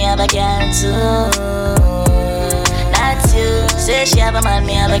man, me have a girl too. Not you. Say she have a man,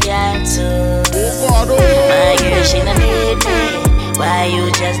 me have a girl too. My girl, she don't need me. Why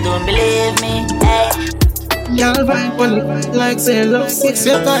you just don't believe me? Hey. Y'all vibe on it like say love six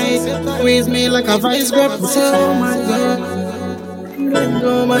your tight. Squeeze me like a vice grip. Oh my god.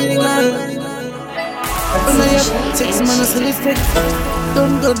 Oh my god. When I have 6 months to lift it.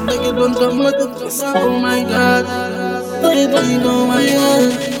 Don't go beg it, don't come with it. Oh my god. Oh my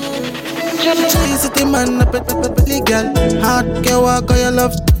god. City man, up the girl. Hard can walk on your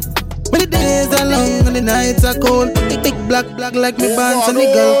love. When the days are long and the nights are cold. Big black like me bands and the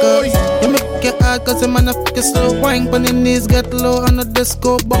girl cause. You make it hard cause the man a fuck you slow. Wine when the knees get low on the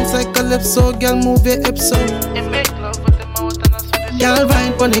disco. Bounce like calypso, girl move your hips so. Girl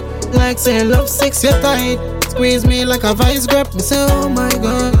vibe on it like say love six you tight. Squeeze me like a vice grip. Me say oh my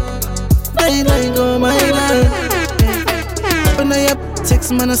god. I like oh my god. When I have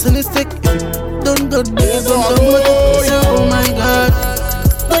 6 months to stick. Don't go there, don't go with it. Oh my god.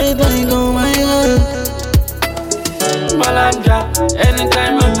 I like oh my god. Malandra,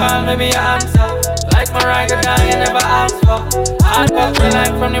 anytime you call me, me answer. Like Mariah, you never ask for. Hard work me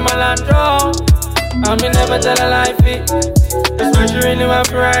like from the Malandra. And me never tell a lie fit. That's why she really want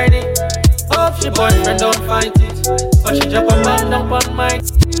to ride it. Hope she boyfriend don't fight it. But she drop a band up on mine.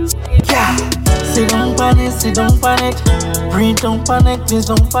 Yeah. Sit don't panic. Breathe, don't panic, please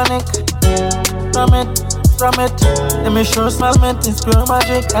don't panic. From it. Let me show smell mint, it's pure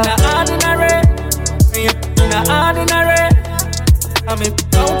magic. In the ordinary. I mean,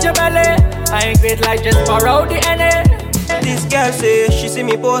 out your belly. I ain't great like just pour out the energy. This girl say she see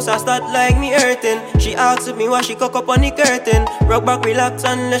me post, I start like me hurting. She asks me why she cock up on the curtain. Rock back, relax,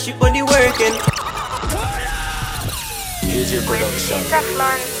 unless she put the work in. Use your production.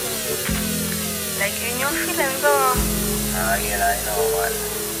 Like in your feelings, though. Yeah, I know, man.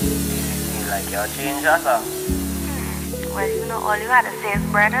 You seem like you're changed, sir. Well, you know, all you had to say is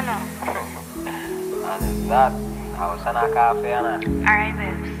bread, you know. And is that? Alright,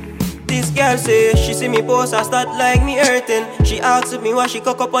 babes. This girl say she see me post, I start like me hurting. She asks me why she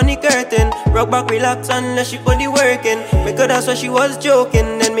cock up on the curtain. Rock back, relax, unless she put the work in. Because that's what she was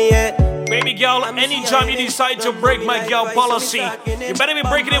joking. Then me baby girl, anytime you decide to break my girl policy, you better be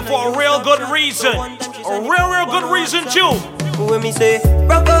breaking it for a real good reason. A real good reason too. When me say,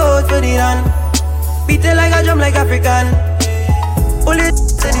 rock out for the run, beat it like a drum like African. Pull it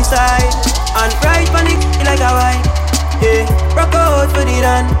to the side, and ride on it like a white. Yeah, rock out for the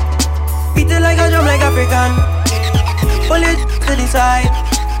run, beat it like a drum like African. Pull it to the side,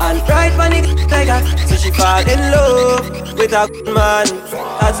 and ride on it like a. So she fall in love with a good man.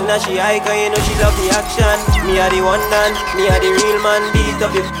 As soon as she hike, you know she love the action. Me a the one man, me a the real man. Beat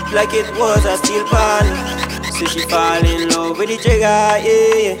up it like it was a steel pan. So she fall in love with the trigger,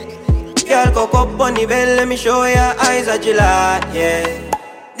 yeah. Girl, cock up on the bell, let me show ya eyes are July, yeah.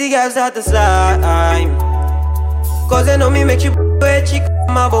 The girls start to slime, cause they know me make you wet chick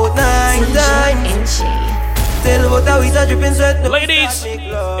about 9 times. Tell what I was a dripping sweat. Ladies,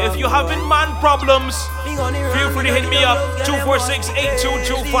 if you having man problems, feel free to hit me up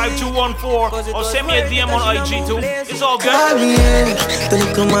 246-822-5214 or send me a DM on IG too. It's all good. Call me, yeah. The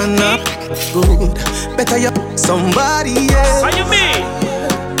little man up good. Better you somebody, yeah. How you mean?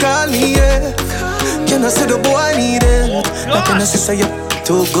 Call me, yeah. Can I say the boy need it? Now can I say you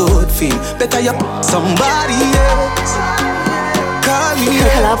too good feel? Better you somebody, yeah. Call me, yeah.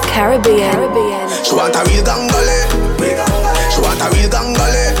 Club Caribbean. She want a real gangale. She want a real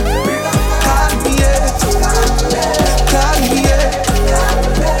gangale. Call me, yeah. Call me, yeah.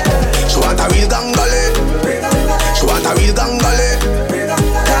 She want a real gangale. She want a real gangale.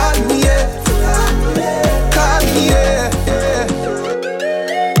 Call me, yeah. Call me, yeah.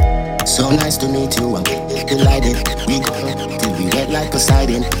 So nice to meet you, I'm delighted. We go till we wet like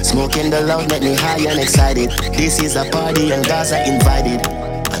Poseidon. Smoking the loud make me high and excited. This is a party and guys are invited.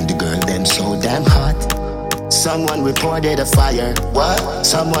 And the girl them so damn hot. Someone reported a fire. What?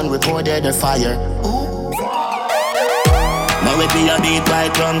 Someone reported a fire. Ooh. Now it be a beat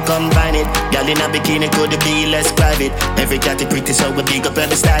white rum combine it. Girl in a bikini could be less private. Every cat is pretty so we big up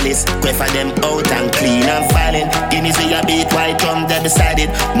every stylist. Quay for them out and clean and filing. Guineas be a beat white rum they beside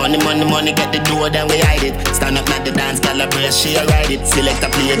it. Money get the door then we hide it. Stand up at the dance calibrate she a ride it. Select a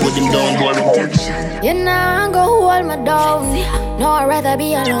play good him down go. You know go hold me down. No I'd rather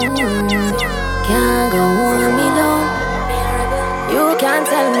be alone. Can't go hold me down. You can't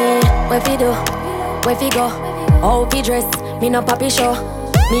tell me where fi do, where fi go, how fi dress. Me no papi show.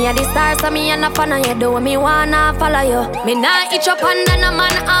 Me a the star, so me a no fan of you. Do me wanna follow you. Me nah itch up under no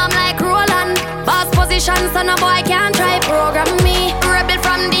man arm like Roland. Boss position, so no boy can't try program me. Rebel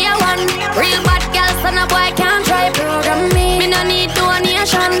from day one. Real bad girl, so no boy can't try program me. Me no need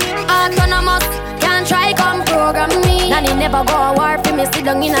donation. Autonomous, can't try come program me. Nanny never go a war for me. Sit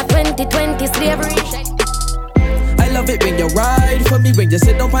down in a 2020 slavery. I love it when you ride for me. When you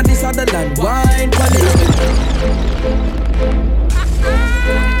sit down on this other land. Wine for me.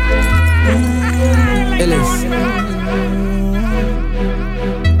 Ellis.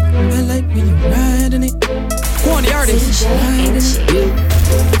 I like when you ride in it. Go on the artist.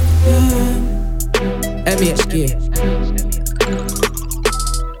 MHK.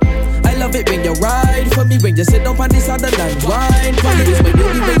 I love it when you ride for me. When you sit down on this other land. Wine for me. It's my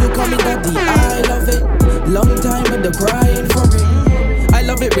baby when you call me daddy. I love it. Long time with the crying for me. I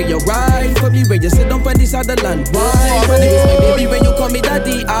love it when you ride for me. When you sit down on this other land. Wine for me. It's my baby when you call me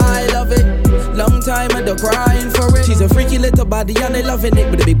daddy. I love it. Long time and the crying for it. She's a freaky little body and I loving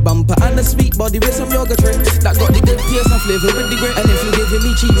it. With a big bumper and a sweet body with some yoga drinks that got the good taste and flavor with the grit. And if you giving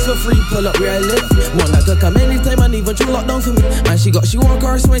me cheese for free, pull up where I live. One that could come anytime and even true lockdown for me. And she want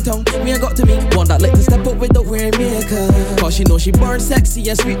cars my tongue, me I got to me. One that like to step up without wearing makeup. Cause she know she born sexy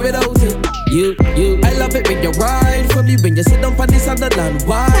and sweet without it. You, I love it when you ride for me. When you sit down on this other land.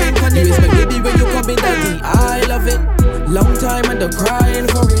 Wine for you is my baby when you come in daddy. I love it. Long time and the crying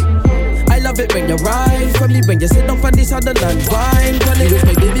for it. I love it when you ride for me. When you sit down on this other land. Wine for me.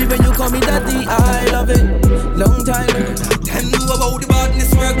 My baby when you call me daddy. I love it. Long time. Tell me about the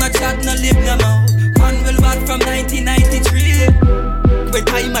badness work, not chat, no live no more. Man will bad from 1993. When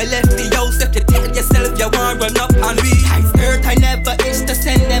time I left the house, if you tell yourself you want run up on me. I skirt, I never itch to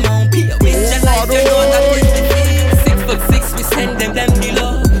send them on. Be a witch and life, you know that is the thing. 6'6", we send them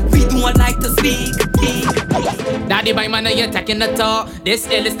below. We don't like to speak. Daddy by man, you're taking the talk. This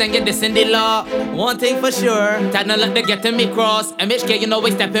illest thing, get this in the law. One thing for sure, Tad no let the get to me cross. MHK, you know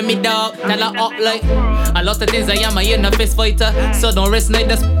we stepping me dog. Tell her up like a lot of things I am, I ain't a fist fighter. So don't risk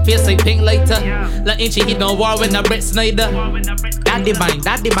neither, face like pink lighter. Like Inchy, he don't war with a Brit Snyder. Daddy bind,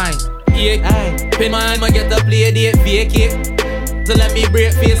 8. Pin man, I get the play date vacate. So let me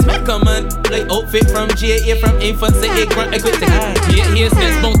break face, make a man like outfit from GA from infancy, equal equity.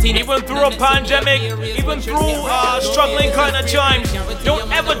 Even through a pandemic, even through struggling kind of times, don't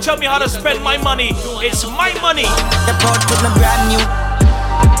ever tell me how to spend my money. It's my money. The port with me brand new,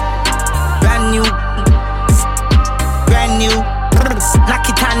 knock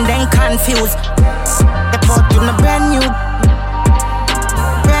it and then confused. The port with me brand new.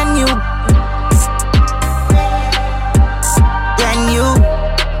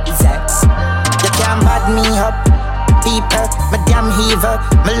 You can't bad me up, deeper, my damn heaver,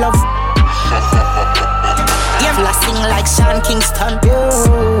 my love. Yeah, flossing like Sean Kingston.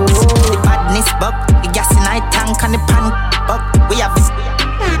 The badness buck, the gas in my tank and the pan buck. We have this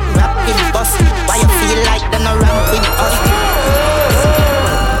rapid bus. Why you feel like they're not rank with us?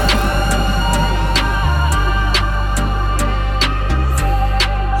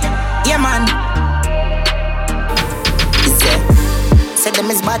 Yeah, man. Say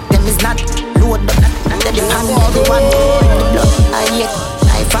them is bad, them is not. Load up, let the pan the one. I hate,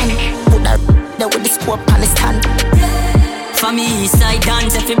 I find. Put that there with the scope on the stand. For me, east side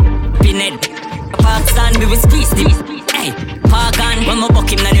dance, if you pin it. Park stand, we will squeeze this. Hey, park on, when my buck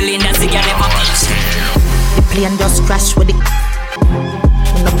him na the lane, that's the guy never pass. The plane just crash with it.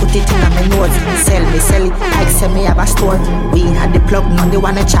 When I put it in my nose, sell it. Like say me have a store. We had the plug, now they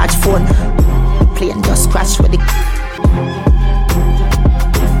wanna charge phone. The plane just crash with it.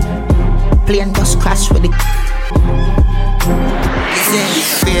 Plane just crash with it.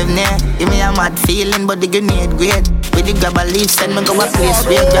 Listen, brave near, give me a mad feeling, but the grenade great. With the grab a leaf, send me go a place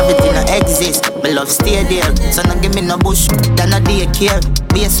where gravity no exist. My love stay there, so no give me no bush, than a daycare.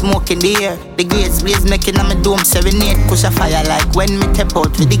 Be a smoke in the air, the grades blaze making on my dome serenade. Push a fire like when me tap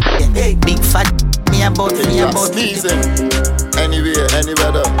out with the gear. Big fat, me about. Sneezing, anywhere, any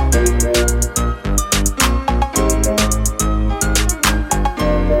weather.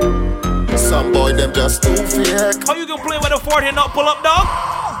 Some boy them just too fake. How you gonna play with the 40 and not pull up, dog?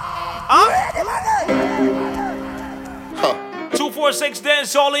 Huh? 246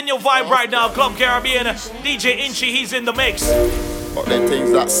 dance all in your vibe right now. Club Caribbean, DJ Inchy, he's in the mix. But them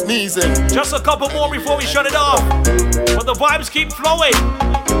things that sneezing. Just a couple more before we shut it off. But the vibes keep flowing.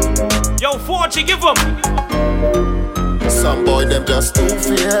 Yo, 40, give them. Some boy them just too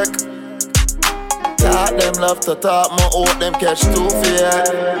fake. Talk them love to talk, my out them catch too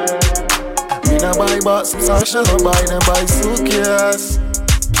fake. Me no buy box, Sasha no buy them buy suitcase.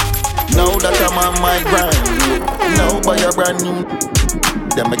 Now that I'm on my grind, now buy a brand new.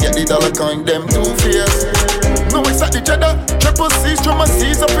 Them I get the dollar coin, them two face. No it's at the cheddar, triple C's from my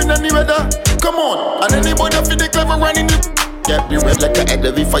C's up in any weather. Come on, and anybody feel the clever running it. Get the red like a head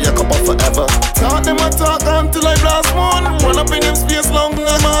of fire cup up forever. Talk them a talk until I blast one. Run up in them space long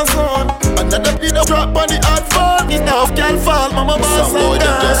as my son. Another beat up drop on the hard fall. It's off can fall, mama boss. Some boy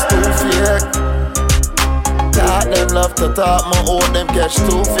them just too fake. Talk them love to talk, my own them catch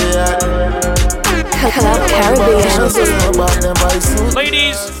too fake. Club Caribbean.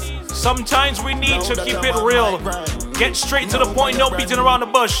 Ladies, sometimes we need to keep it real. Get straight to the point, no beating around the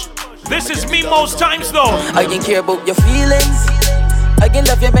bush. This is me most times though. I can care about your feelings. I can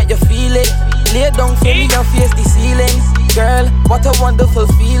love you, make you feel it. Lay down for me and face the ceiling. Girl, what a wonderful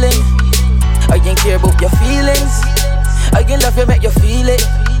feeling. I can care about your feelings. I can love you, make you feel it.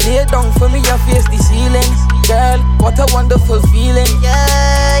 Lay down for me and face the ceiling. Girl, what a wonderful feeling.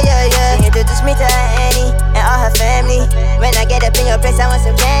 Yeah. Introduce me to her Annie and all her family. When I get up in your place, I want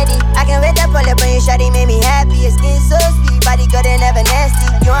some candy. I can wait up on the brain, shawty make me happy. Your skin so sweet, body good and never nasty.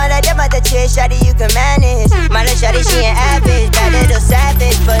 You want like that mother chick, shawty you can manage. My little shawty, she ain't average. That little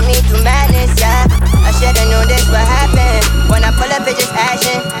savage for me to madness, yeah. I should've known this would happen. When I pull up, it's just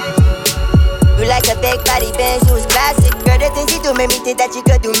action. You like a big body Benz, you was classic. Girl, the things you do make me think that you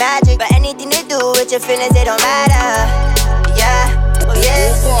could do magic. But anything to do with your feelings, it don't matter. Yeah, oh yeah.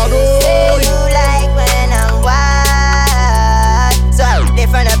 Say you like when I'm wild. So in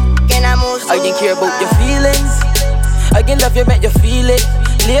front of and I move so I can care about your feelings. I can love you, make you feel it.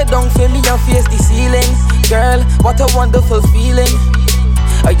 Lay down for me and face the ceiling. Girl, what a wonderful feeling.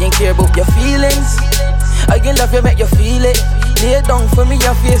 I can care about your feelings. I can love you, make you feel it. Lay down for me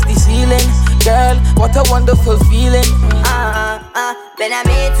and face the ceiling. Girl, what a wonderful feeling. When I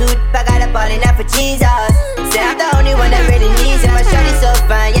made two, I got up all in that for Jesus. Say I'm the only one that really needs it. My shawty so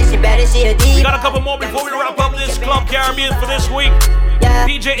fine, yeah, she better, she a diva. We got a couple more before we wrap up this Club Caribbean for this week. Yeah.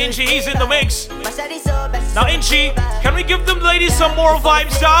 DJ Inchy, he's in the mix. Now Inchy, can we give them ladies some more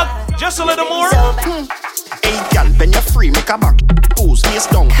vibes, dog? Just a little more. Hey, girl, bend your free, make a back. Pose, face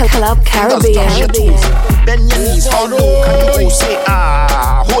down. Club Caribbean. Bend your knees, how low can you go? Say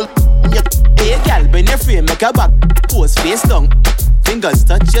hold in your frame, make a back pose, face down. Fingers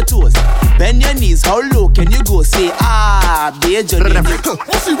touch your toes. Bend your knees, how low can you go? Say, be Johnny.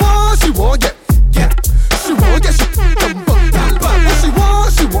 What she want, get. She want, get, she come back, down back.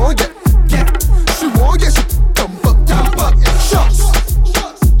 What she want, get. She want, get, she come back. Shots.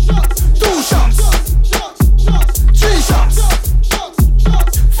 2 shots. 3 shots.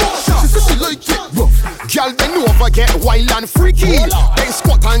 4 shots. She said she like it rough. Girl, bend over, get wild and freaky. Then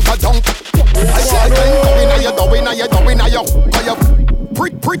squat and go down. I said,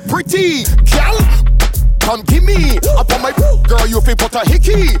 pretty. Girl, come give me. Up on my girl, you feel put a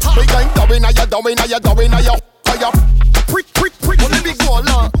hickey. Big time doing, pretty. Well, let me go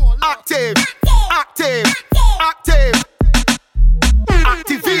along. Active. Activate.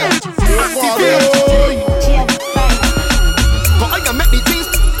 But I can make these things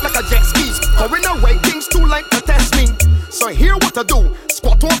like a jet skis. Going away, things too like to test me. So here what to do.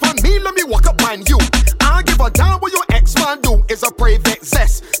 Squat over me, let me walk up on you. I give a damn what your ex-man do. Is a private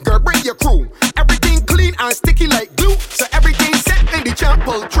zest. Girl, bring your crew. Everything clean and sticky like glue. So everything set in the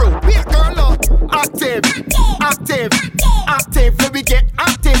chapel true. Be a girl, active. Let me get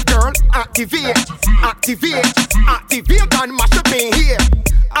active, girl. Activate and mash up in here.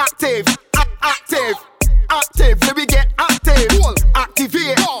 Active. Let me get active.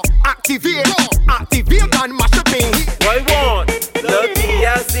 Activate and mash up in here. Why want? Look,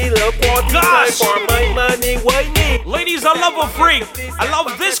 look what Gosh. for my money, why need? Ladies, I love a freak. I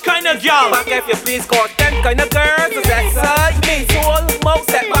love this kind of gal. Back if you please, cause them kind of girls is exciting me. So almost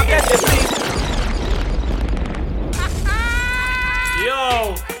that back if you please.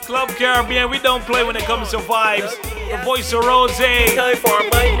 Yo, Club Caribbean, we don't play when it comes to vibes. The voice of Rose. Time for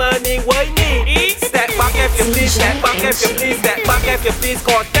my money, why need? Step back if you please, step back if you please, step back if you please,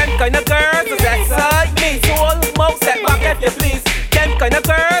 cause them kind of girls is exciting me. So almost step back if you please. Them kind of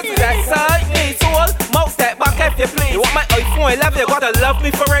girls is exciting me. So almost step back if you please. You want my iPhone 11, you gotta love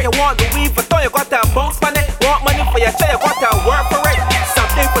me for it. You want Louis Vuitton, you gotta bounce on it. Want money for your child, you gotta work for it.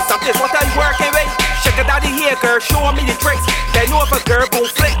 Something for something, what are you working with? Sugar daddy here, girl, show me the tricks. They know if a girl boom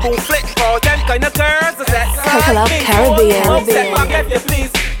flick. All them kind of girls is exciting me. Caribbean. Step back if you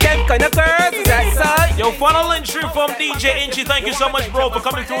please. Them kind of girls is exciting. Yo, final entry from DJ Inchy. Thank you so much, bro, for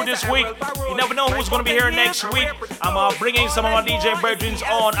coming through this week. You never know who's going to be here next week. I'm bringing some of my DJ brethren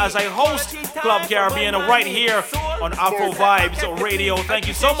on as I host Club Caribbean right here on Afro Vibes Radio. Thank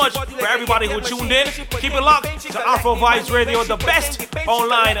you so much for everybody who tuned in. Keep it locked to Afro Vibes Radio, the best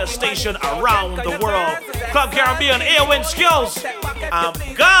online station around the world. Club Caribbean, AON Skills. I'm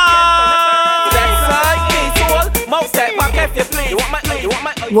gone.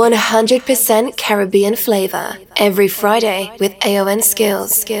 100% Caribbean flavor every Friday with AON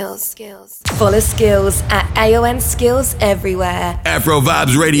Skills. Follow Skills at AON Skills everywhere. Afro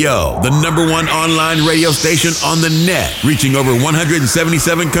Vibes Radio, the #1 online radio station on the net, reaching over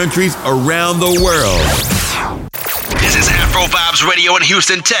 177 countries around the world. This is Afro Vibes Radio in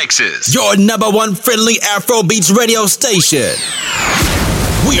Houston, Texas. Your #1 friendly Afro Beats radio station.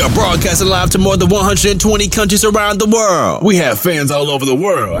 We are broadcasting live to more than 120 countries around the world. We have fans all over the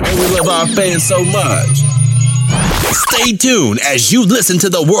world, and we love our fans so much. Stay tuned as you listen to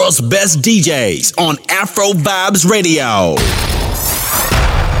the world's best DJs on Afro Vibes Radio.